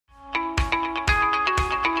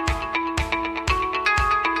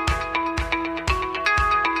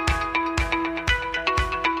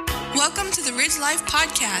Life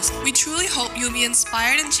podcast. We truly hope you'll be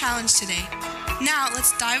inspired and challenged today. Now,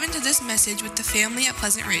 let's dive into this message with the family at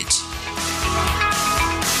Pleasant Ridge.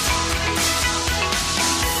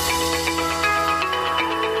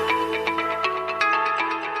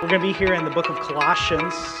 We're going to be here in the book of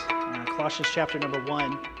Colossians, Colossians chapter number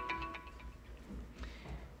 1.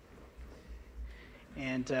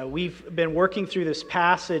 And we've been working through this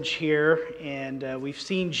passage here, and we've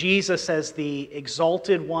seen Jesus as the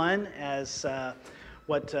exalted one, as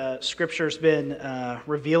what Scripture's been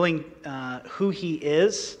revealing who he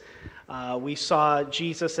is. We saw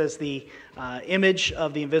Jesus as the image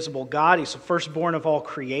of the invisible God. He's the firstborn of all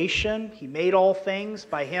creation. He made all things.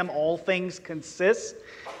 By him, all things consist.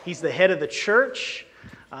 He's the head of the church.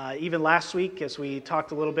 Even last week, as we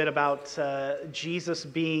talked a little bit about Jesus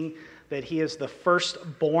being that he is the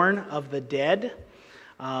firstborn of the dead.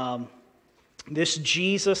 This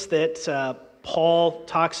Jesus that Paul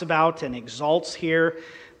talks about and exalts here,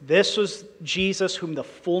 this was Jesus whom the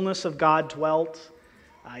fullness of God dwelt.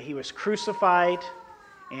 He was crucified,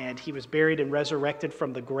 and he was buried and resurrected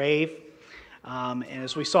from the grave. And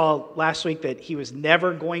as we saw last week, that he was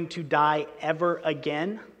never going to die ever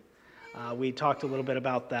again. We talked a little bit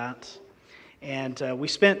about that. And we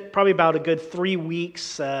spent probably about a good 3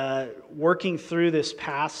 weeks working through this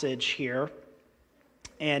passage here.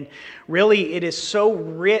 And really, it is so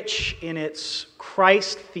rich in its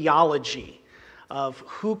Christ theology of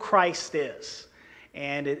who Christ is.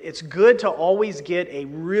 And it's good to always get a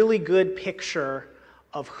really good picture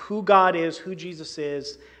of who God is, who Jesus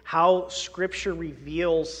is, how Scripture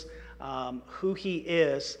reveals who he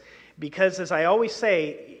is. Because as I always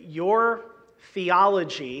say, your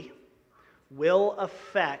theology will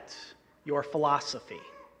affect your philosophy.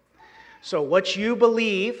 So what you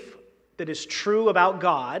believe that is true about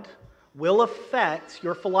God will affect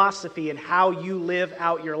your philosophy and how you live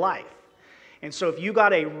out your life. And so if you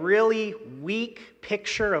got a really weak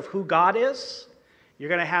picture of who God is, you're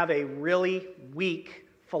going to have a really weak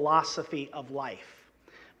philosophy of life.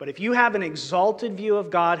 But if you have an exalted view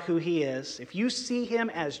of God, who he is, if you see him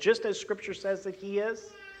as just as Scripture says that he is,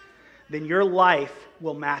 then your life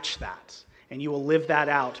will match that. And you will live that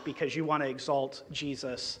out because you want to exalt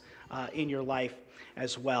Jesus in your life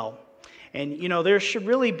as well. And, you know, there should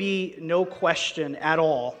really be no question at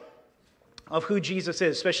all of who Jesus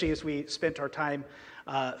is, especially as we spent our time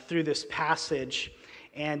through this passage.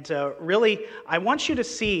 And really, I want you to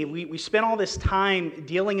see, we spent all this time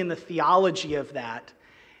dealing in the theology of that.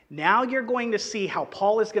 Now you're going to see how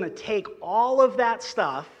Paul is going to take all of that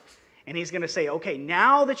stuff and he's going to say, okay,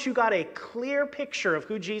 now that you got a clear picture of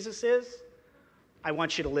who Jesus is, I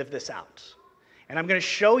want you to live this out. And I'm going to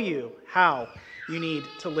show you how you need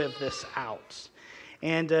to live this out.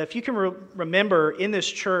 And if you can remember, in this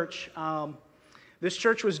church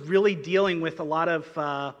was really dealing with a lot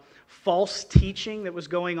of false teaching that was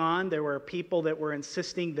going on. There were people that were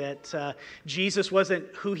insisting that Jesus wasn't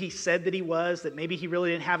who he said that he was, that maybe he really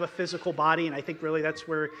didn't have a physical body. And I think really that's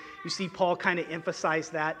where you see Paul kind of emphasize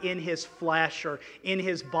that in his flesh or in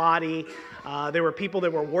his body. There were people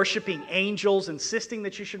that were worshiping angels, insisting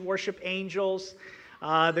that you should worship angels.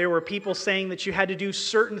 There were people saying that you had to do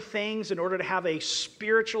certain things in order to have a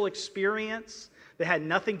spiritual experience that had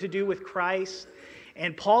nothing to do with Christ.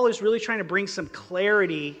 And Paul is really trying to bring some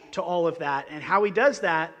clarity to all of that. And how he does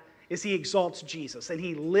that is he exalts Jesus and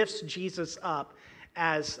he lifts Jesus up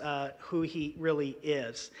as who he really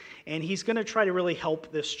is. And he's going to try to really help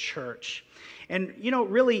this church. And, you know,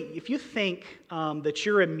 really, if you think that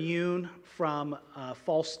you're immune from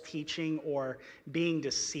false teaching or being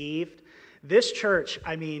deceived, this church,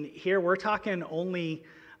 I mean, here we're talking only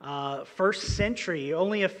first century,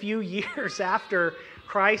 only a few years after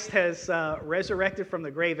Christ has resurrected from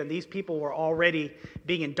the grave, and these people were already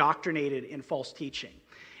being indoctrinated in false teaching.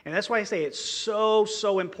 And that's why I say it's so,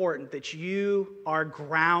 so important that you are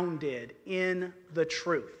grounded in the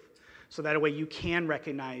truth, so that way you can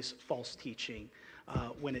recognize false teaching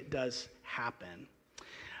when it does happen.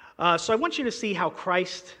 So I want you to see how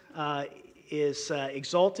Christ is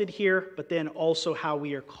exalted here, but then also how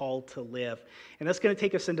we are called to live. And that's going to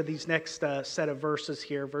take us into these next set of verses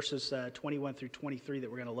here, verses 21 through 23 that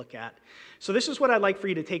we're going to look at. So this is what I'd like for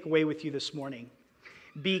you to take away with you this morning.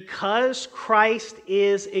 Because Christ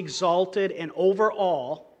is exalted and over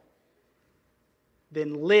all,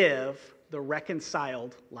 then live the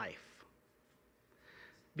reconciled life.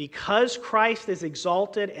 Because Christ is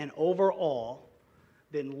exalted and over all,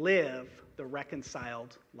 then live the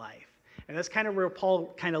reconciled life. And that's kind of where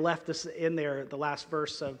Paul kind of left us in there, the last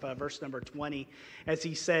verse of verse number 20, as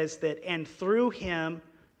he says that, and through him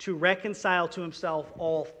to reconcile to himself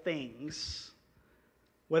all things,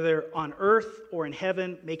 whether on earth or in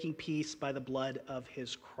heaven, making peace by the blood of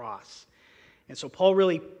his cross. And so Paul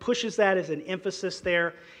really pushes that as an emphasis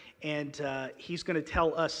there, and he's going to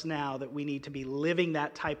tell us now that we need to be living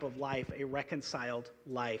that type of life, a reconciled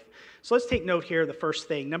life. So let's take note here, the first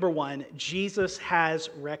thing. Number one, Jesus has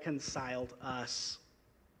reconciled us.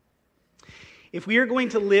 If we are going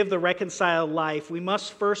to live the reconciled life, we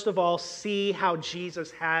must first of all see how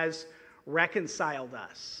Jesus has reconciled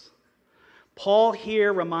us. Paul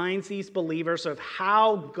here reminds these believers of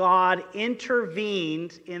how God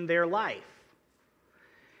intervened in their life.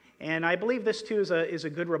 And I believe this too is a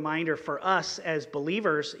good reminder for us as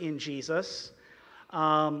believers in Jesus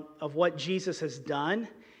of what Jesus has done.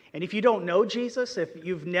 And if you don't know Jesus, if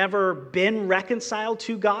you've never been reconciled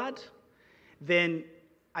to God, then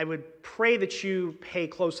I would pray that you pay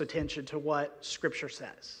close attention to what Scripture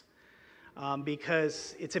says.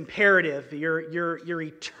 Because it's imperative. Your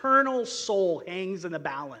eternal soul hangs in the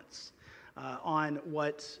balance on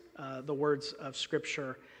what the words of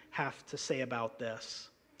Scripture have to say about this.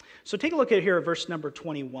 So take a look at here at verse number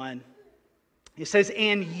 21. It says,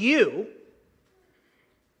 and you,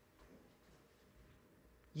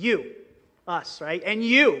 us, right? And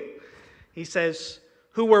you, he says,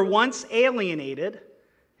 who were once alienated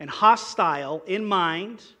and hostile in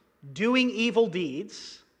mind, doing evil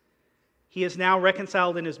deeds, he is now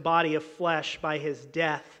reconciled in his body of flesh by his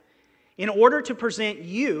death, in order to present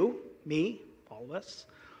you, me, all of us,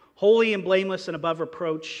 holy and blameless and above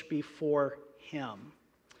reproach before him.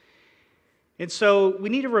 And so we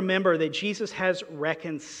need to remember that Jesus has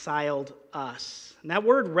reconciled us. And that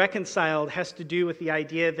word reconciled has to do with the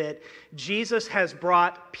idea that Jesus has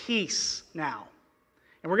brought peace now.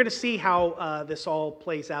 And we're going to see how this all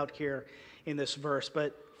plays out here in this verse.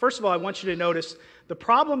 But first of all, I want you to notice the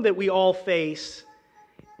problem that we all face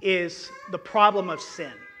is the problem of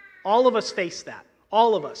sin. All of us face that.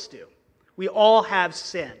 All of us do. We all have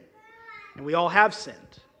sin. And we all have sinned.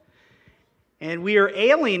 And we are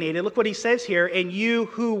alienated. Look what he says here. And you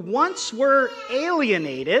who once were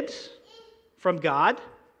alienated from God,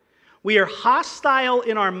 we are hostile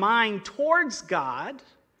in our mind towards God.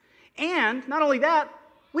 And not only that,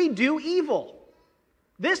 we do evil.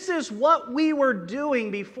 This is what we were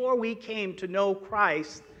doing before we came to know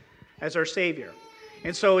Christ as our Savior.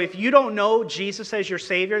 And so if you don't know Jesus as your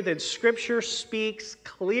Savior, then Scripture speaks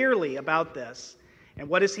clearly about this. And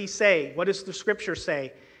what does he say? What does the Scripture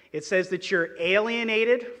say? It says that you're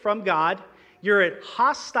alienated from God, you're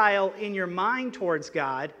hostile in your mind towards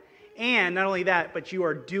God, and not only that, but you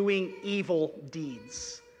are doing evil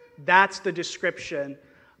deeds. That's the description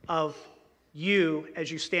of you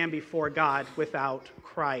as you stand before God without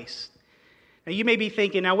Christ. Now you may be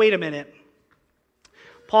thinking, now wait a minute.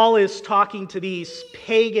 Paul is talking to these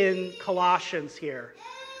pagan Colossians here.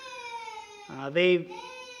 They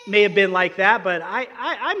may have been like that, but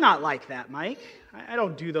I'm not like that, Mike. I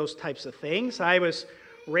don't do those types of things. I was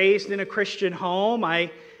raised in a Christian home.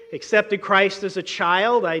 I accepted Christ as a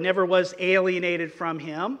child. I never was alienated from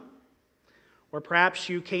him. Or perhaps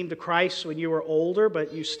you came to Christ when you were older,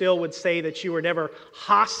 but you still would say that you were never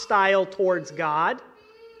hostile towards God.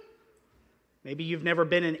 Maybe you've never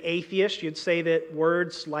been an atheist. You'd say that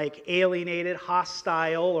words like alienated,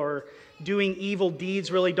 hostile, or doing evil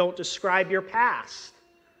deeds really don't describe your past.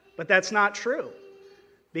 But that's not true,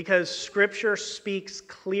 because Scripture speaks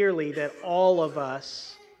clearly that all of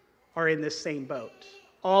us are in this same boat.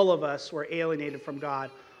 All of us were alienated from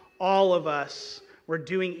God. All of us were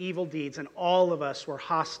doing evil deeds, and all of us were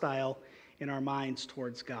hostile in our minds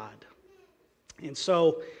towards God. And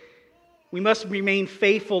so we must remain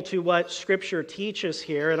faithful to what Scripture teaches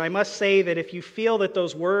here. And I must say that if you feel that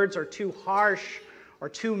those words are too harsh or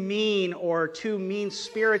too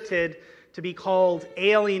mean-spirited to be called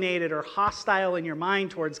alienated or hostile in your mind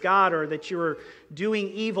towards God, or that you're doing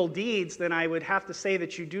evil deeds, then I would have to say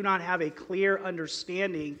that you do not have a clear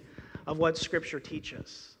understanding of what Scripture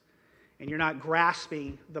teaches. And you're not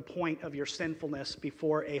grasping the point of your sinfulness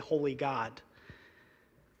before a holy God.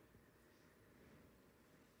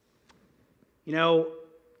 You know,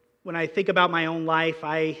 when I think about my own life,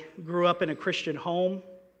 I grew up in a Christian home.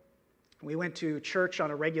 We went to church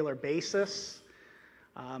on a regular basis.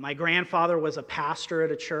 My grandfather was a pastor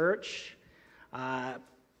at a church. I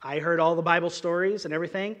heard all the Bible stories and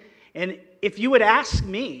everything. And if you would ask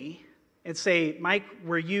me and say, Mike,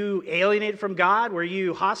 were you alienated from God? Were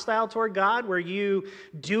you hostile toward God? Were you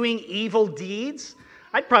doing evil deeds?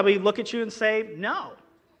 I'd probably look at you and say, no,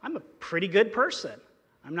 I'm a pretty good person.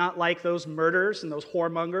 I'm not like those murderers and those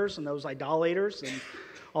whoremongers and those idolaters and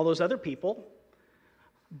all those other people.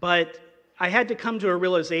 But I had to come to a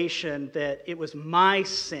realization that it was my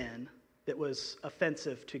sin that was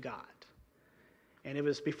offensive to God. And it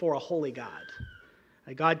was before a holy God.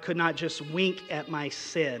 God could not just wink at my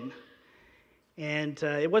sin. And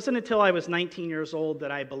it wasn't until I was 19 years old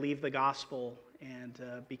that I believed the gospel and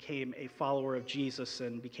became a follower of Jesus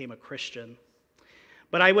and became a Christian.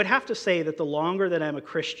 But I would have to say that the longer that I'm a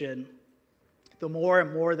Christian, the more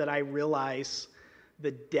and more that I realize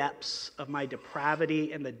the depths of my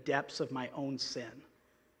depravity and the depths of my own sin.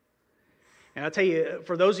 And I'll tell you,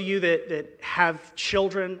 for those of you that have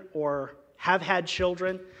children or have had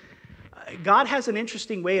children, God has an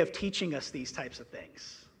interesting way of teaching us these types of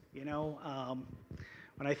things. You know,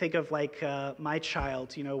 when I think of like my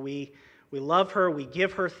child, you know, we love her, we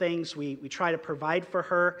give her things, we try to provide for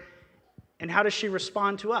her. And how does she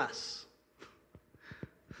respond to us?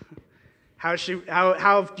 How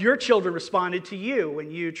have your children responded to you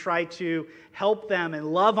when you try to help them and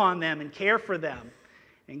love on them and care for them?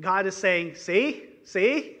 And God is saying, see?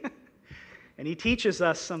 And he teaches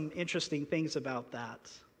us some interesting things about that.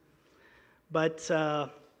 But,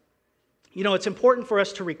 you know, it's important for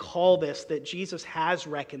us to recall this, that Jesus has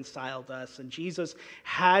reconciled us and Jesus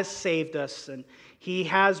has saved us and he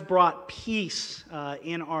has brought peace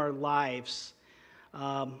in our lives.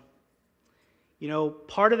 You know,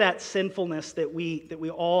 part of that sinfulness that we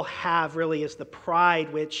all have really is the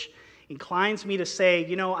pride, which inclines me to say,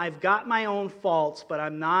 you know, I've got my own faults, but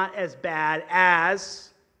I'm not as bad as...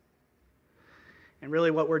 And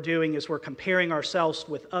really what we're doing is we're comparing ourselves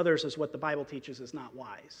with others as what the Bible teaches is not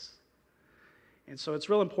wise. And so it's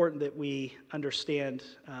real important that we understand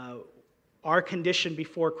our condition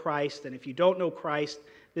before Christ. And if you don't know Christ,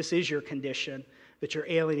 this is your condition, that you're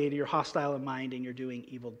alienated, you're hostile in mind, and you're doing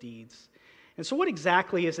evil deeds. And so what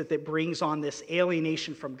exactly is it that brings on this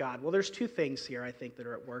alienation from God? Well, there's two things here, I think, that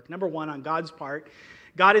are at work. Number one, on God's part,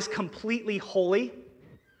 God is completely holy.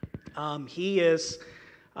 He has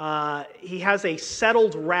a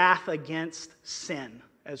settled wrath against sin,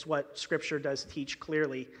 as what Scripture does teach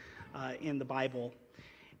clearly in the Bible.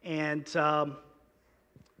 And the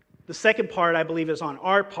second part, I believe, is on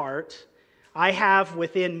our part. I have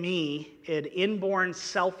within me an inborn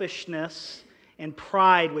selfishness and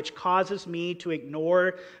pride which causes me to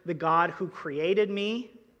ignore the God who created me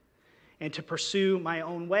and to pursue my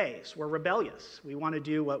own ways. We're rebellious. We want to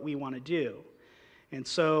do what we want to do. And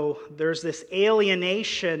so there's this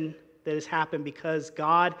alienation that has happened because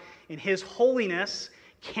God, in his holiness,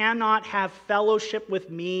 cannot have fellowship with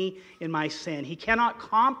me in my sin. He cannot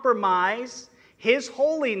compromise his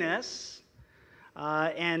holiness,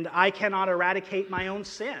 and I cannot eradicate my own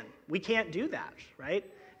sin. We can't do that, right?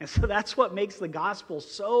 And so that's what makes the gospel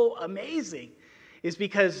so amazing, is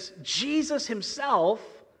because Jesus himself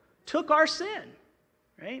took our sin,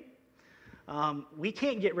 right? We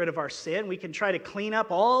can't get rid of our sin. We can try to clean up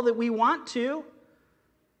all that we want to,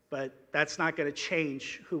 but that's not going to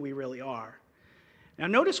change who we really are. Now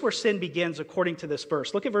notice where sin begins according to this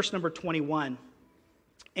verse. Look at verse number 21.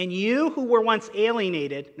 And you who were once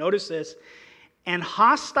alienated, notice this, and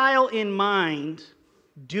hostile in mind,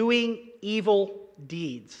 doing evil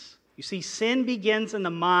deeds. You see, sin begins in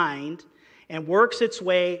the mind and works its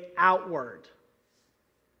way outward.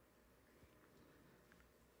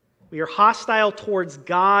 We are hostile towards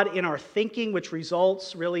God in our thinking, which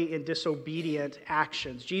results really in disobedient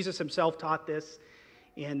actions. Jesus himself taught this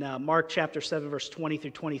in Mark chapter 7, verse 20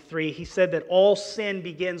 through 23. He said that all sin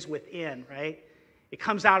begins within, right? It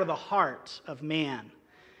comes out of the heart of man.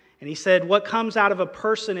 And he said, what comes out of a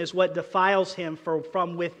person is what defiles him, for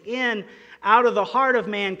from within, out of the heart of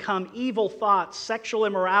man come evil thoughts, sexual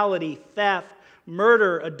immorality, theft,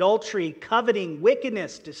 murder, adultery, coveting,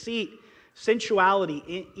 wickedness, deceit,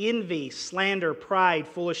 sensuality, envy, slander, pride,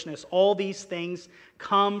 foolishness. All these things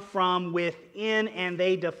come from within and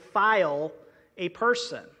they defile a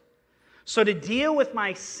person. So to deal with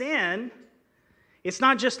my sin, it's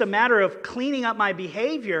not just a matter of cleaning up my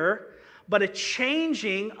behavior, but a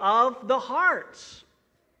changing of the heart.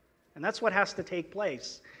 And that's what has to take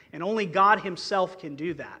place. And only God himself can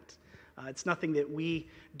do that. It's nothing that we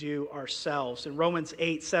do ourselves. In Romans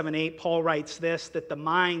 8:7-8, Paul writes this, that the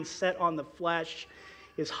mind set on the flesh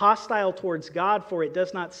is hostile towards God, for it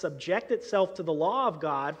does not subject itself to the law of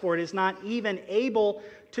God, for it is not even able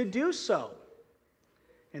to do so.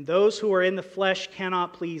 And those who are in the flesh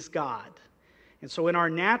cannot please God. And so in our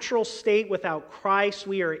natural state without Christ,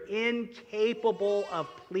 we are incapable of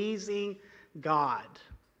pleasing God.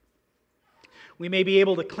 We may be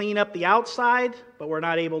able to clean up the outside, but we're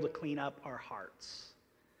not able to clean up our hearts.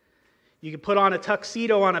 You can put on a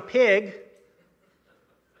tuxedo on a pig,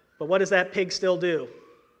 but what does that pig still do?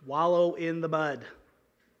 Wallow in the mud.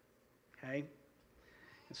 Okay?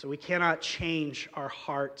 And so we cannot change our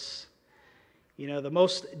hearts. The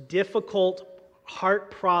most difficult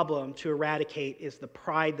heart problem to eradicate is the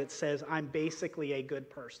pride that says, I'm basically a good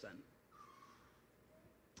person.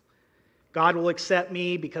 God will accept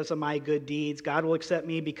me because of my good deeds. God will accept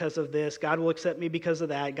me because of this. God will accept me because of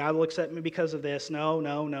that. God will accept me because of this. No.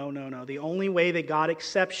 The only way that God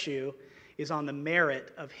accepts you is on the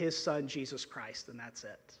merit of his Son, Jesus Christ, and that's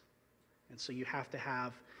it. And so you have to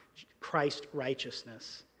have Christ's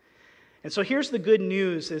righteousness. And so here's the good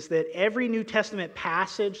news, is that every New Testament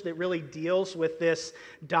passage that really deals with this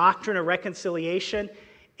doctrine of reconciliation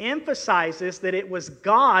emphasizes that it was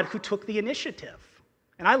God who took the initiative.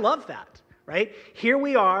 And I love that, right? Here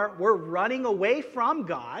we are, we're running away from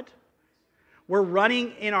God. We're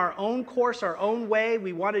running in our own course, our own way.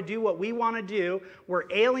 We want to do what we want to do. We're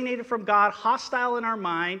alienated from God, hostile in our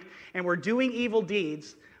mind, and we're doing evil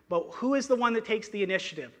deeds. But who is the one that takes the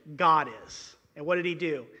initiative? God is. And what did he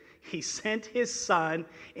do? He sent his Son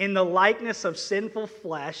in the likeness of sinful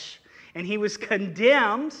flesh, and he was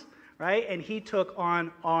condemned, right? And he took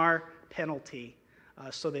on our penalty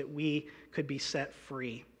so that we could be set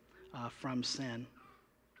free from sin.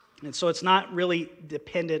 And so it's not really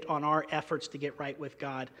dependent on our efforts to get right with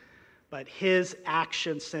God, but his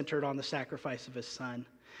action centered on the sacrifice of his Son.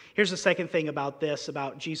 Here's the second thing about this,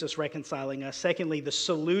 about Jesus reconciling us. Secondly, the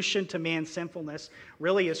solution to man's sinfulness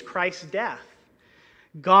really is Christ's death.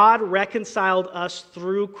 God reconciled us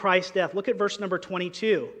through Christ's death. Look at verse number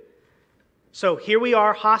 22. So here we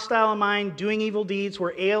are, hostile in mind, doing evil deeds.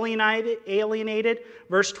 We're alienated.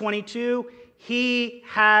 Verse 22, he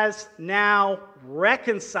has now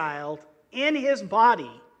reconciled in his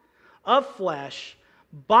body of flesh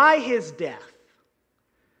by his death.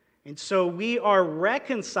 And so we are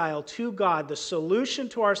reconciled to God. The solution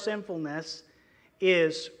to our sinfulness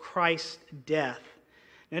is Christ's death.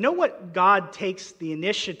 Now, know what God takes the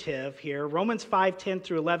initiative here. Romans 5:10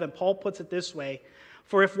 through 11, Paul puts it this way.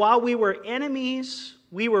 For if while we were enemies,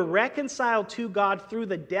 we were reconciled to God through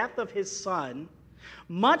the death of his Son,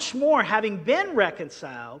 much more, having been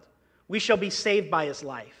reconciled, we shall be saved by his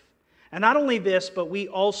life. And not only this, but we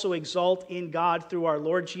also exult in God through our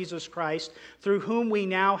Lord Jesus Christ, through whom we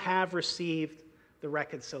now have received the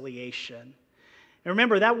reconciliation. And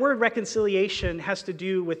remember, that word reconciliation has to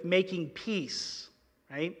do with making peace,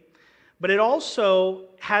 right? But it also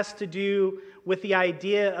has to do with the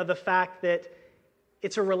idea of the fact that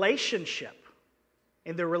it's a relationship.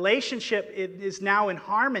 And the relationship is now in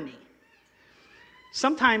harmony.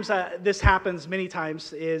 Sometimes this happens many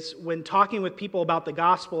times is when talking with people about the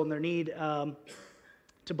gospel and their need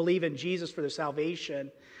to believe in Jesus for their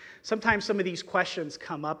salvation. Sometimes some of these questions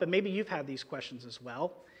come up, and maybe you've had these questions as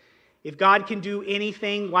well. If God can do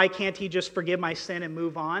anything, why can't he just forgive my sin and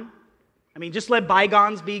move on? I mean, just let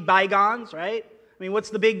bygones be bygones, right? I mean, what's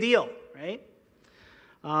the big deal, right?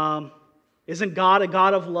 Isn't God a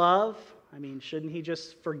God of love? I mean, shouldn't he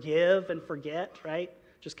just forgive and forget, right?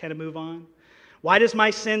 Just kind of move on. Why does my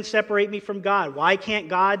sin separate me from God? Why can't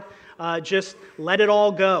God just let it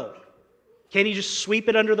all go? Can't he just sweep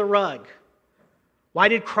it under the rug? Why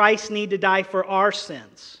did Christ need to die for our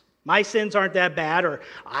sins? My sins aren't that bad, or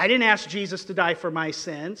I didn't ask Jesus to die for my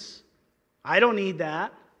sins. I don't need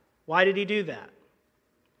that. Why did he do that?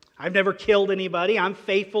 I've never killed anybody. I'm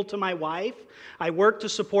faithful to my wife. I work to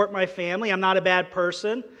support my family. I'm not a bad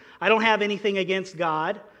person. I don't have anything against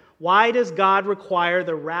God. Why does God require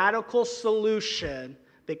the radical solution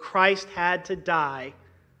that Christ had to die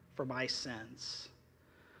for my sins?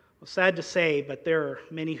 Well, sad to say, but there are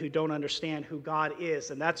many who don't understand who God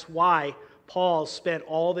is, and that's why Paul spent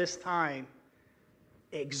all this time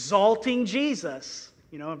exalting Jesus,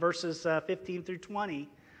 in verses 15 through 20,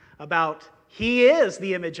 about he is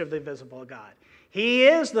the image of the invisible God. He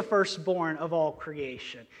is the firstborn of all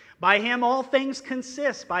creation. By him all things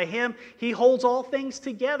consist. By him he holds all things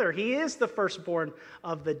together. He is the firstborn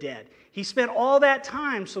of the dead. He spent all that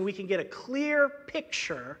time so we can get a clear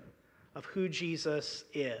picture of who Jesus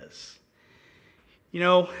is.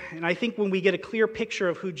 And I think when we get a clear picture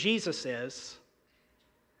of who Jesus is,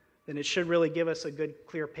 then it should really give us a good,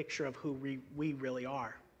 clear picture of who we really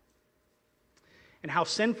are. And how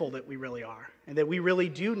sinful that we really are. And that we really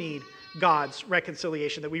do need God's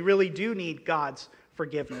reconciliation. That we really do need God's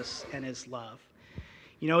forgiveness and his love.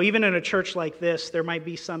 Even in a church like this, there might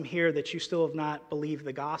be some here that you still have not believed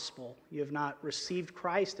the gospel. You have not received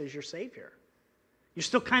Christ as your Savior. You're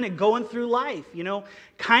still kind of going through life,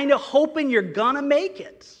 kind of hoping you're going to make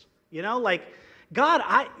it. Like,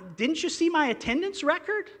 God, didn't you see my attendance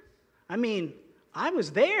record? I mean, I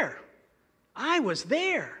was there.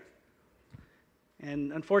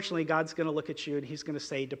 And unfortunately, God's going to look at you and he's going to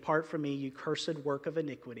say, "Depart from me, you cursed work of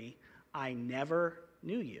iniquity. I never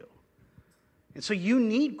knew you." And so you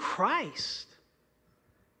need Christ.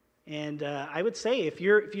 And I would say if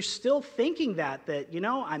you're still thinking that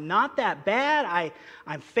I'm not that bad,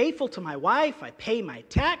 I'm faithful to my wife, I pay my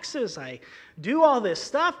taxes, I do all this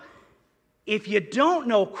stuff. If you don't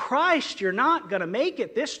know Christ, you're not going to make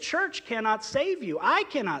it. This church cannot save you. I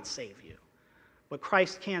cannot save you. But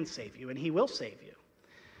Christ can save you, and he will save you.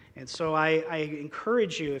 And so I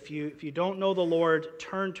encourage you, if you don't know the Lord,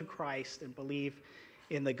 turn to Christ and believe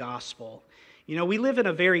in the gospel. We live in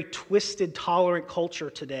a very twisted, tolerant culture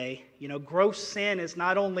today. Gross sin is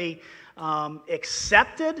not only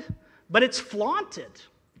accepted, but it's flaunted.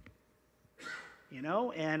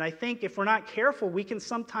 And I think if we're not careful, we can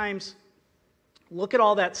sometimes look at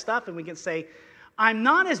all that stuff and we can say, I'm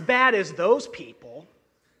not as bad as those people.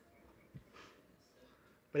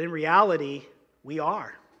 But in reality, we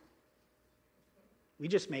are. We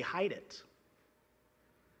just may hide it.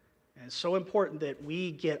 And it's so important that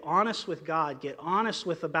we get honest with God, get honest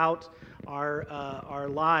about our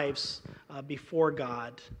lives before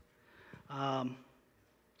God.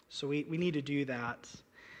 So we need to do that.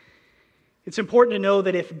 It's important to know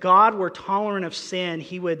that if God were tolerant of sin,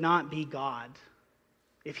 he would not be God.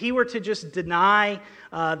 If he were to just deny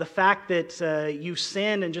the fact that you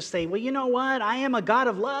sinned and just say, well, you know what, I am a God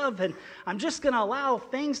of love and I'm just going to allow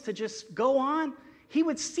things to just go on, he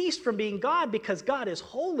would cease from being God because God is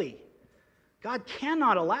holy. God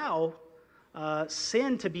cannot allow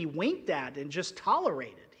sin to be winked at and just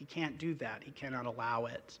tolerated. He can't do that. He cannot allow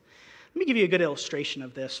it. Let me give you a good illustration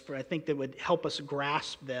of this, I think that would help us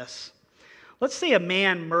grasp this. Let's say a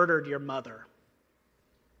man murdered your mother.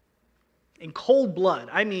 In cold blood.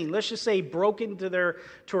 Let's just say broke into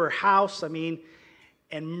her house, and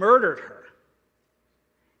murdered her.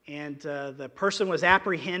 And the person was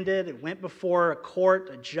apprehended and went before a court,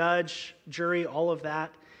 a judge, jury, all of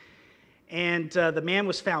that. And the man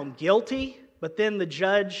was found guilty, but then the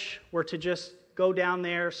judge were to just go down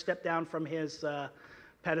there, step down from his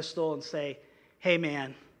pedestal and say, hey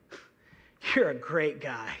man, you're a great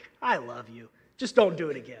guy. I love you. Just don't do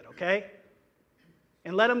it again, okay?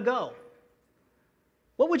 And let him go.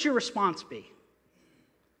 What would your response be?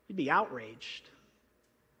 You'd be outraged.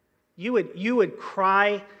 You would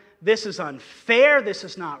cry, this is unfair, this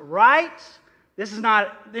is not right, this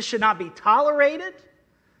should not be tolerated.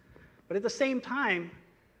 But at the same time,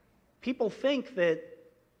 people think that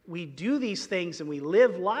we do these things and we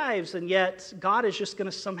live lives, and yet God is just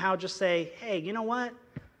going to somehow just say, hey, you know what?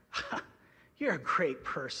 You're a great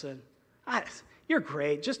person. You're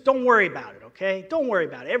great. Just don't worry about it, okay? Don't worry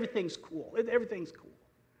about it. Everything's cool. Everything's cool.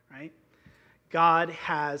 Right? God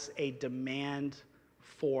has a demand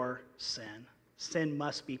for sin. Sin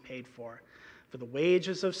must be paid for. For the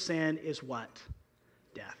wages of sin is what?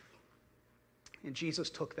 Death. And Jesus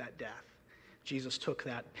took that death. Jesus took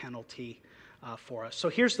that penalty for us. So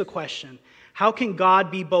here's the question. How can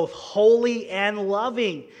God be both holy and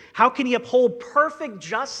loving? How can he uphold perfect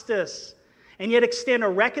justice and yet extend a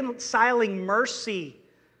reconciling mercy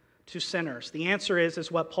to sinners? The answer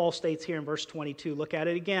is what Paul states here in verse 22. Look at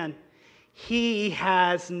it again. He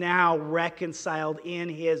has now reconciled in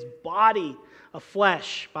his body of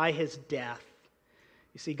flesh by his death.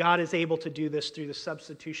 You see, God is able to do this through the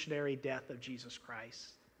substitutionary death of Jesus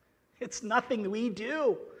Christ. It's nothing that we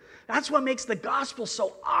do. That's what makes the gospel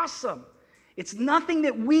so awesome. It's nothing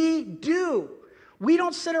that we do. We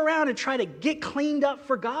don't sit around and try to get cleaned up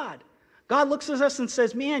for God. God looks at us and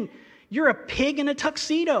says, man, you're a pig in a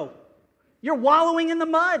tuxedo. You're wallowing in the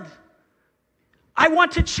mud. I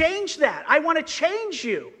want to change that. I want to change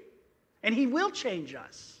you. And he will change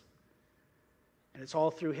us. And it's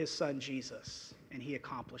all through his son, Jesus. And he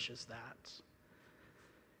accomplishes that.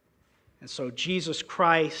 And so Jesus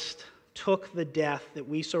Christ took the death that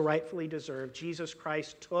we so rightfully deserve. Jesus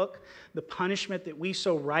Christ took the punishment that we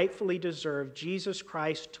so rightfully deserve. Jesus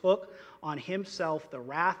Christ took on himself the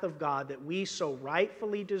wrath of God that we so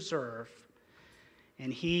rightfully deserve.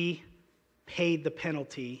 And he paid the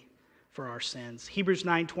penalty for our sins. Hebrews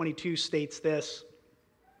 9:22 states this: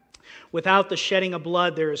 without the shedding of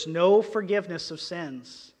blood, there is no forgiveness of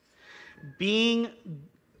sins. Being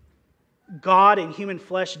God in human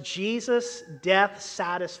flesh, Jesus' death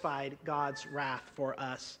satisfied God's wrath for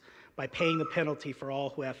us by paying the penalty for all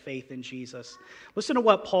who have faith in Jesus. Listen to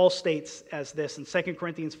what Paul states as this in 2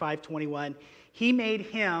 Corinthians 5:21. He made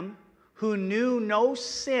him who knew no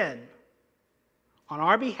sin on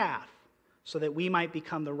our behalf so that we might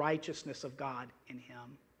become the righteousness of God in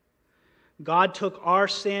him. God took our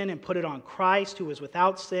sin and put it on Christ, who was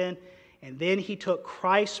without sin, and then he took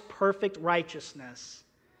Christ's perfect righteousness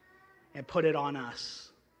and put it on us.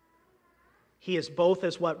 He is both,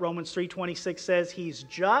 as what Romans 3:26 says, he's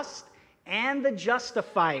just and the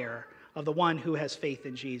justifier of the one who has faith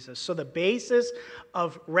in Jesus. So the basis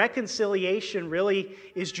of reconciliation really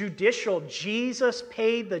is judicial. Jesus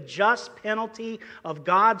paid the just penalty of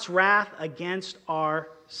God's wrath against our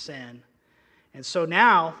sin. And so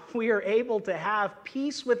now we are able to have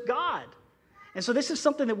peace with God. And so this is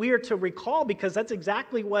something that we are to recall, because that's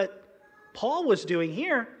exactly what Paul was doing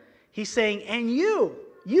here. He's saying, and you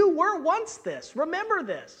were once this. Remember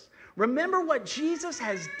this. Remember what Jesus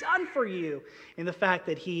has done for you in the fact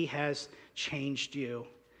that he has changed you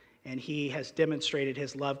and he has demonstrated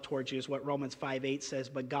his love towards you, is what Romans 5:8 says.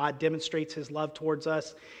 But God demonstrates his love towards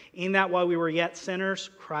us in that while we were yet sinners,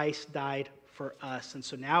 Christ died for us. And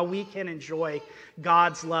so now we can enjoy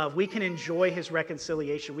God's love. We can enjoy his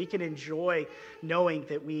reconciliation. We can enjoy knowing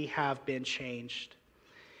that we have been changed.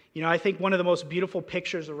 You know, I think one of the most beautiful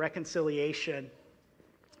pictures of reconciliation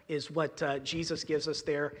is what Jesus gives us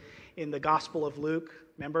there in the Gospel of Luke.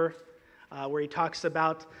 Remember, where he talks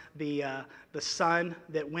about the son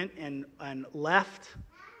that went and left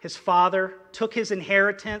his father, took his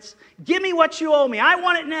inheritance. Give me what you owe me. I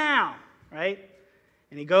want it now, right?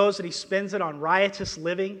 And he goes and he spends it on riotous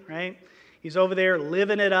living, right? He's over there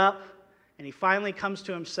living it up. And he finally comes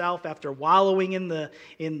to himself after wallowing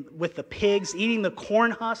with the pigs, eating the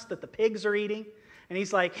corn husk that the pigs are eating. And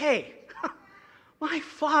he's like, hey, my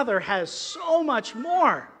father has so much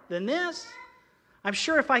more than this. I'm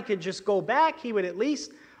sure if I could just go back, he would at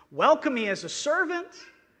least welcome me as a servant.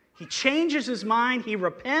 He changes his mind. He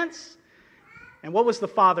repents. And what was the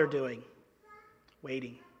father doing?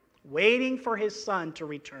 Waiting for his son to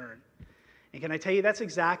return. And can I tell you, that's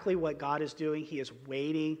exactly what God is doing. He is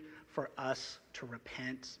waiting for us to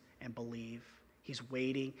repent and believe. He's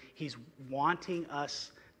waiting. He's wanting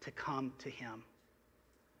us to come to him.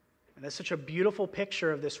 And that's such a beautiful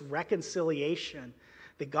picture of this reconciliation,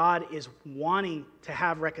 that God is wanting to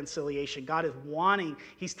have reconciliation. God is wanting,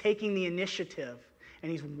 he's taking the initiative,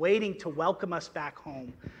 and he's waiting to welcome us back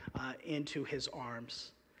home into his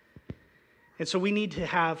arms. And so we need to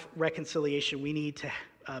have reconciliation. We need to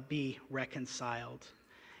be reconciled.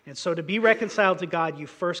 And so to be reconciled to God, you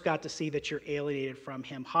first got to see that you're alienated from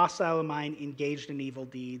him, hostile in mind, engaged in evil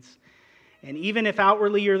deeds. And even if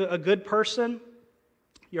outwardly you're a good person,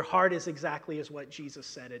 your heart is exactly as what Jesus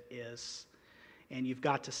said it is. And you've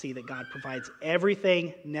got to see that God provides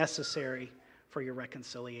everything necessary for your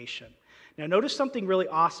reconciliation. Now, notice something really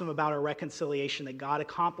awesome about our reconciliation that God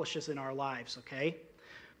accomplishes in our lives, okay?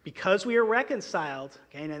 Because we are reconciled,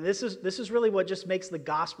 okay, and this is really what just makes the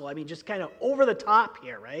gospel, I mean, just kind of over the top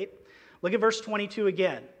here, right? Look at verse 22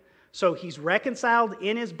 again. So he's reconciled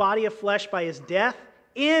in his body of flesh by his death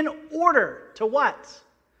in order to what?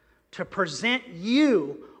 To present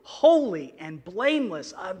you holy and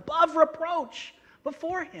blameless, above reproach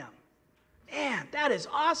before him. Man, that is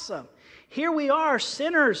awesome. Here we are,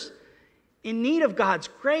 sinners in need of God's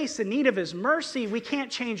grace, in need of his mercy. We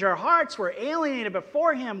can't change our hearts. We're alienated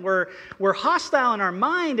before him. We're hostile in our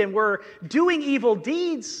mind, and we're doing evil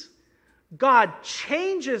deeds. God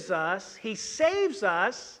changes us. He saves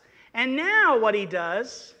us. And now what he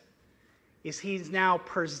does is he now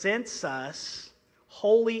presents us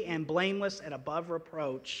holy and blameless and above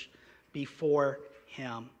reproach before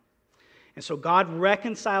him. And so God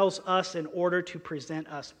reconciles us in order to present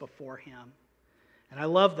us before him. And I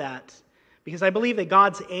love that, because I believe that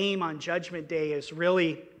God's aim on Judgment Day is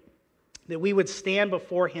really that we would stand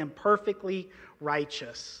before him perfectly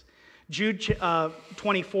righteous. Jude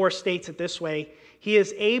 24 states it this way: he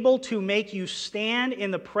is able to make you stand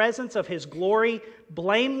in the presence of his glory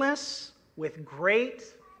blameless with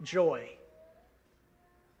great joy.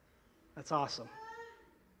 That's awesome.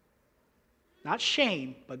 Not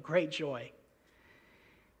shame, but great joy.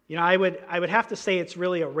 You know, I would have to say it's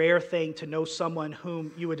really a rare thing to know someone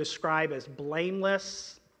whom you would describe as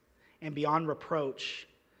blameless and beyond reproach.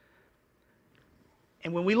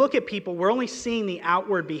 And when we look at people, we're only seeing the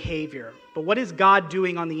outward behavior. But what is God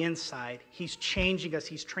doing on the inside? He's changing us.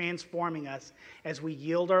 He's transforming us as we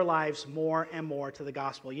yield our lives more and more to the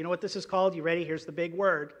gospel. You know what this is called? You ready? Here's the big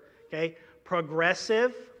word. Okay?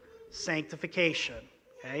 Progressive sanctification.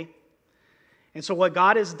 Okay? And so what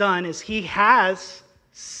God has done is he has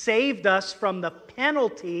saved us from the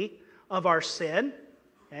penalty of our sin.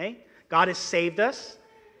 Okay? God has saved us.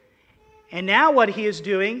 And now what he is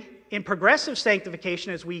doing in progressive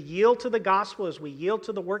sanctification, as we yield to the gospel, as we yield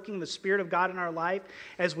to the working of the Spirit of God in our life,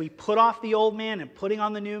 as we put off the old man and putting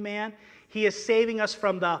on the new man, he is saving us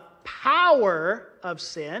from the power of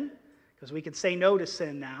sin, because we can say no to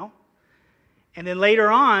sin now. And then later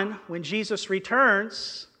on, when Jesus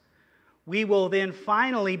returns, we will then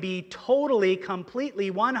finally be totally,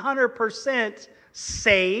 completely, 100%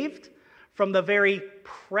 saved from the very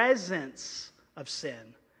presence of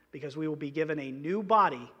sin, because we will be given a new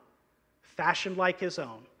body fashioned like his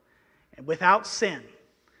own and without sin.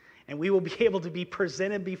 And we will be able to be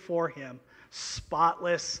presented before him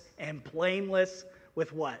spotless and blameless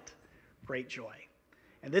with what? Great joy.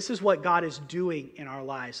 And this is what God is doing in our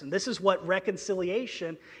lives. And this is what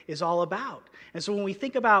reconciliation is all about. And so when we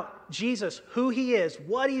think about Jesus, who he is,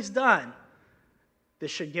 what he's done, this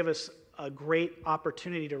should give us a great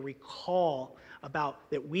opportunity to recall about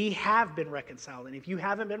that we have been reconciled. And if you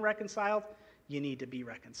haven't been reconciled, you need to be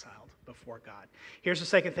reconciled before God. Here's the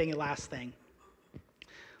second thing and last thing.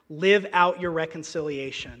 Live out your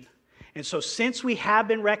reconciliation. And so since we have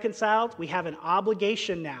been reconciled, we have an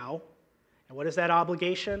obligation now. And what is that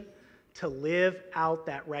obligation? To live out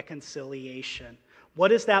that reconciliation. What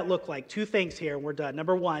does that look like? Two things here, and we're done.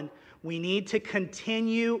 Number one, we need to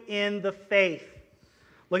continue in the faith.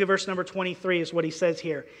 Look at verse number 23 is what he says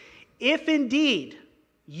here. If indeed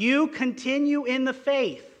you continue in the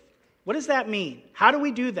faith, what does that mean? How do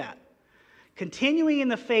we do that? Continuing in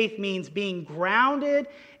the faith means being grounded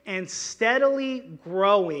and steadily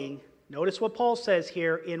growing. Notice what Paul says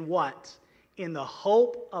here, in what? In the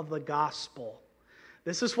hope of the gospel.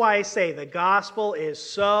 This is why I say the gospel is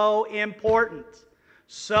so important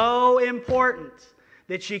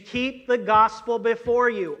that you keep the gospel before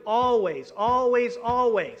you always, always,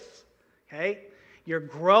 always. Okay? You're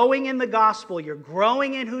growing in the gospel. You're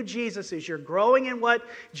growing in who Jesus is. You're growing in what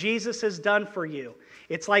Jesus has done for you.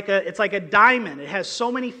 It's like a diamond. It has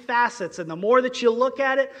so many facets, and the more that you look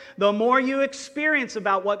at it, the more you experience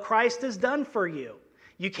about what Christ has done for you.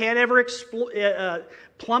 You can't ever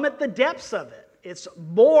plummet the depths of it. It's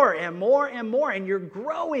more and more and more, and you're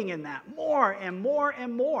growing in that more and more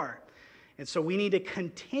and more. And so we need to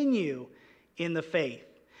continue in the faith.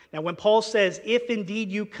 Now, when Paul says, if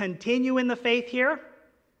indeed you continue in the faith here,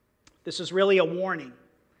 this is really a warning.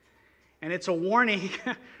 And it's a warning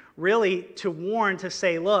really to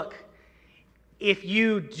say, look, if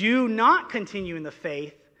you do not continue in the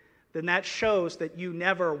faith, then that shows that you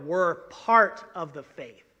never were part of the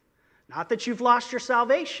faith. Not that you've lost your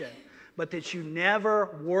salvation, but that you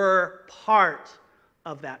never were part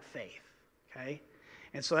of that faith. Okay?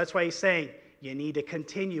 And so that's why he's saying you need to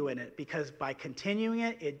continue in it, because by continuing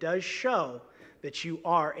it, it does show that you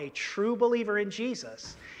are a true believer in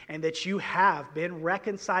Jesus and that you have been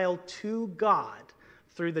reconciled to God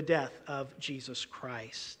through the death of Jesus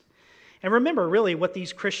Christ. And remember, really, what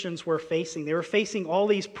these Christians were facing. They were facing all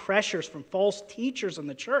these pressures from false teachers in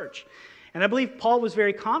the church. And I believe Paul was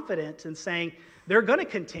very confident in saying they're going to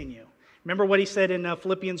continue. Remember what he said in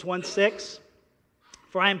Philippians 1:6?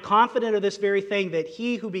 For I am confident of this very thing, that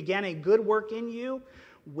he who began a good work in you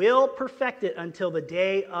will perfect it until the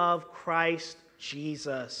day of Christ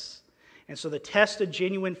Jesus. And so the test of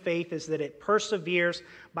genuine faith is that it perseveres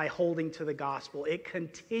by holding to the gospel. It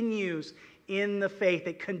continues in the faith.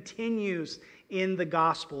 It continues in the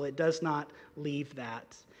gospel. It does not leave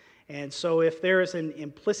that. And so if there is an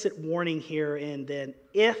implicit warning here and then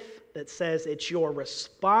if that says it's your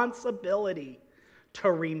responsibility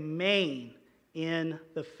to remain in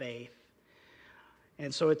the faith.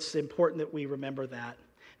 And so it's important that we remember that.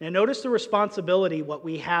 Now notice the responsibility, what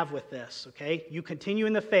we have with this, okay? You continue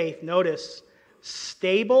in the faith. Notice,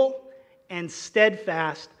 stable and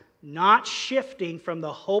steadfast, not shifting from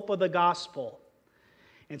the hope of the gospel.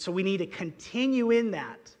 And so we need to continue in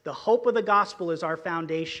that. The hope of the gospel is our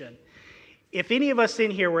foundation. If any of us in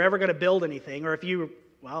here were ever going to build anything, or if you,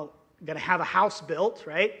 going to have a house built,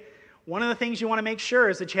 right? One of the things you want to make sure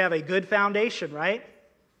is that you have a good foundation, right?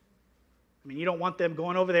 I mean, you don't want them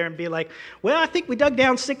going over there and be like, well, I think we dug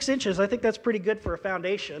down 6 inches. I think that's pretty good for a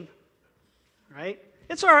foundation, right?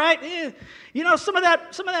 It's all right. You know, some of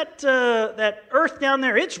that earth down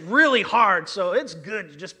there, it's really hard, so it's good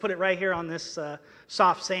to just put it right here on this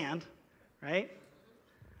soft sand, right?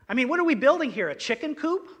 I mean, what are we building here? A chicken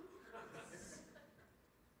coop?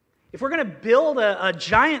 If we're going to build a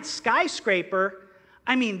giant skyscraper,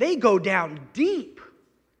 I mean, they go down deep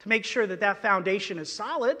to make sure that that foundation is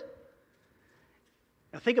solid.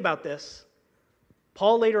 Now think about this.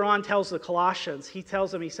 Paul later on tells the Colossians, he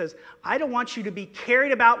says, I don't want you to be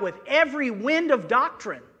carried about with every wind of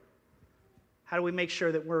doctrine. How do we make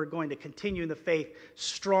sure that we're going to continue in the faith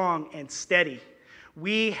strong and steady?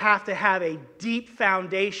 We have to have a deep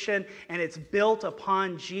foundation, and it's built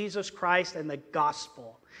upon Jesus Christ and the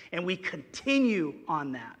gospel. And we continue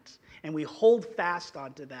on that. And we hold fast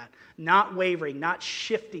onto that, not wavering, not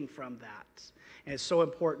shifting from that. And it's so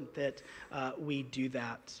important that we do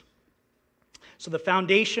that. So the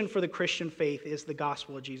foundation for the Christian faith is the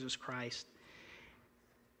gospel of Jesus Christ.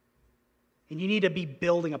 And you need to be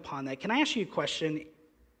building upon that. Can I ask you a question?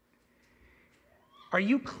 Are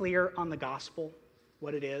you clear on the gospel,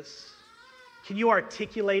 what it is? Can you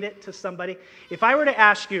articulate it to somebody? If I were to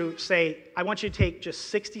ask you, say, I want you to take just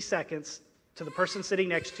 60 seconds to the person sitting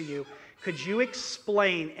next to you, could you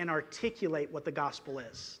explain and articulate what the gospel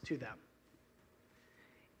is to them?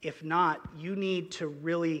 If not, you need to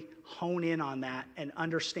really hone in on that and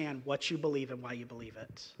understand what you believe and why you believe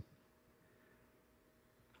it.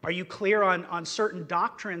 Are you clear on certain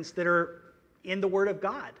doctrines that are in the Word of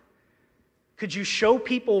God? Could you show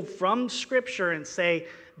people from Scripture and say,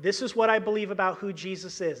 this is what I believe about who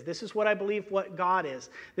Jesus is. This is what I believe what God is.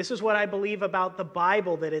 This is what I believe about the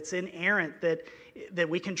Bible, that it's inerrant, that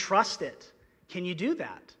we can trust it. Can you do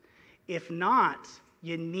that? If not,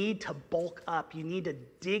 you need to bulk up. You need to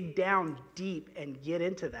dig down deep and get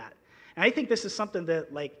into that. And I think this is something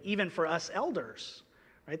that, like, even for us elders,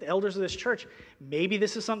 right, the elders of this church, maybe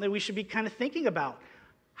this is something we should be kind of thinking about.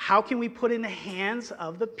 How can we put in the hands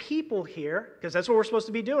of the people here, because that's what we're supposed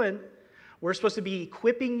to be doing. We're supposed to be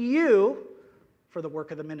equipping you for the work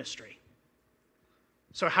of the ministry.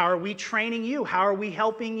 So how are we training you? How are we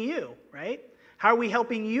helping you, right? How are we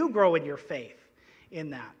helping you grow in your faith in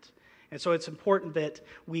that? And so it's important that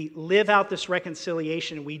we live out this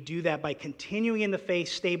reconciliation, and we do that by continuing in the faith,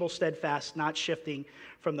 stable, steadfast, not shifting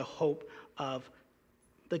from the hope of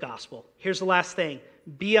the gospel. Here's the last thing.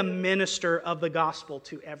 Be a minister of the gospel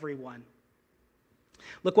to everyone.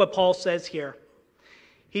 Look what Paul says here.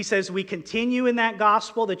 He says, we continue in that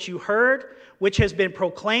gospel that you heard, which has been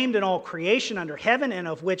proclaimed in all creation under heaven, and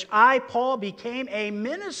of which I, Paul, became a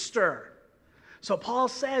minister. So Paul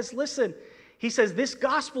says, listen, he says, this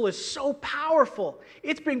gospel is so powerful.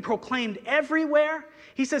 It's being proclaimed everywhere.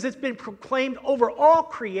 He says it's been proclaimed over all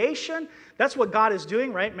creation. That's what God is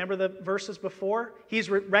doing, right? Remember the verses before? He's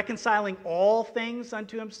reconciling all things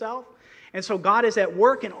unto himself. And so God is at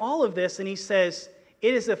work in all of this, and he says,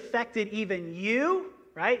 it has affected even you,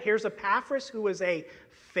 right? Here's Epaphras, who was a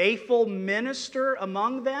faithful minister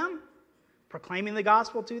among them, proclaiming the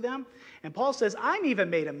gospel to them. And Paul says, I'm even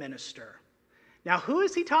made a minister. Now, who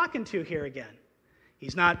is he talking to here again?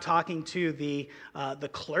 He's not talking to the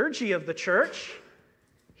clergy of the church.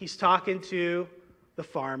 He's talking to the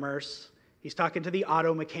farmers. He's talking to the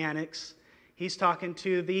auto mechanics. He's talking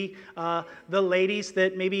to the ladies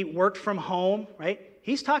that maybe worked from home, right?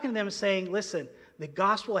 He's talking to them and saying, listen, the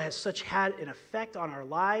gospel has had an effect on our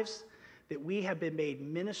lives that we have been made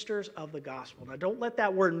ministers of the gospel. Now, don't let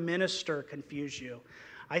that word minister confuse you.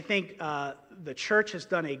 I think the church has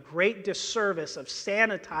done a great disservice of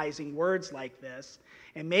sanitizing words like this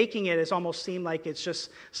and making it as almost seem like it's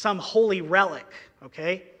just some holy relic,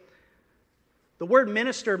 okay? The word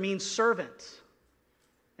minister means servant,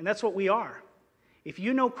 and that's what we are. If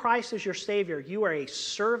you know Christ as your Savior, you are a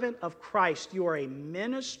servant of Christ. You are a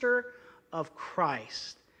minister of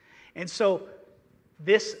Christ. And so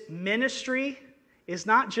this ministry is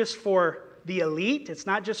not just for the elite. It's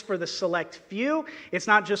not just for the select few. It's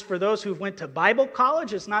not just for those who went to Bible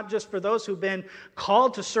college. It's not just for those who've been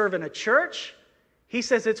called to serve in a church. He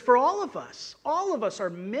says it's for all of us. All of us are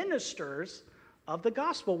ministers of the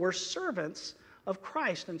gospel. We're servants of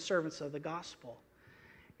Christ and servants of the gospel.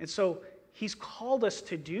 And so he's called us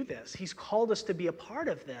to do this. He's called us to be a part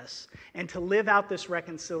of this and to live out this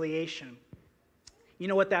reconciliation. You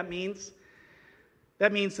know what that means?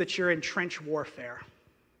 That means that you're in trench warfare.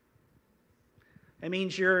 That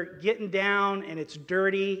means you're getting down and it's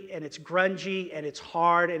dirty and it's grungy and it's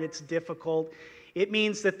hard and it's difficult. It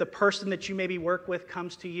means that the person that you maybe work with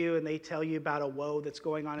comes to you and they tell you about a woe that's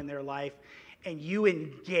going on in their life, and you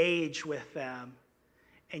engage with them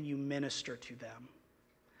and you minister to them.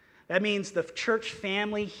 That means the church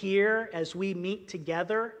family here, as we meet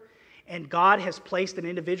together, and God has placed an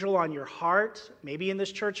individual on your heart, maybe in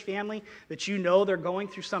this church family, that you know they're going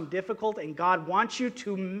through some difficult, and God wants you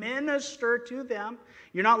to minister to them.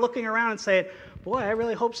 You're not looking around and saying, boy, I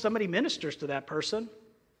really hope somebody ministers to that person.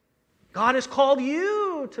 God has called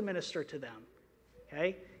you to minister to them.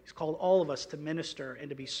 Okay? He's called all of us to minister and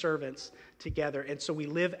to be servants together. And so we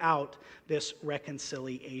live out this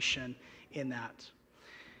reconciliation in that.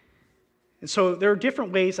 And so there are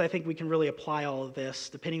different ways I think we can really apply all of this,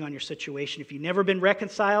 depending on your situation. If you've never been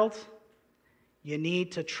reconciled, you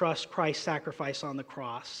need to trust Christ's sacrifice on the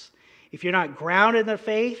cross. If you're not grounded in the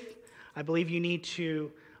faith, I believe you need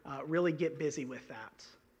to really get busy with that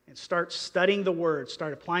and start studying the Word,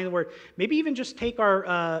 start applying the Word. Maybe even just take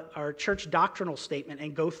our church doctrinal statement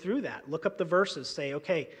and go through that. Look up the verses. Say,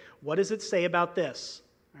 okay, what does it say about this?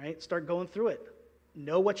 All right, start going through it.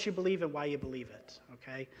 know what you believe and why you believe it,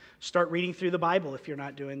 okay? Start reading through the Bible if you're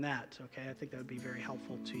not doing that, okay? I think that would be very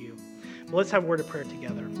helpful to you. But let's have a word of prayer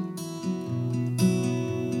together.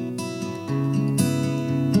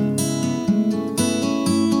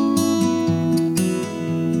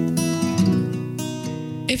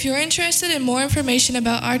 If you're interested in more information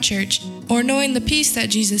about our church or knowing the peace that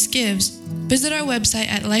Jesus gives, visit our website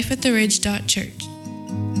at lifeattheridge.church.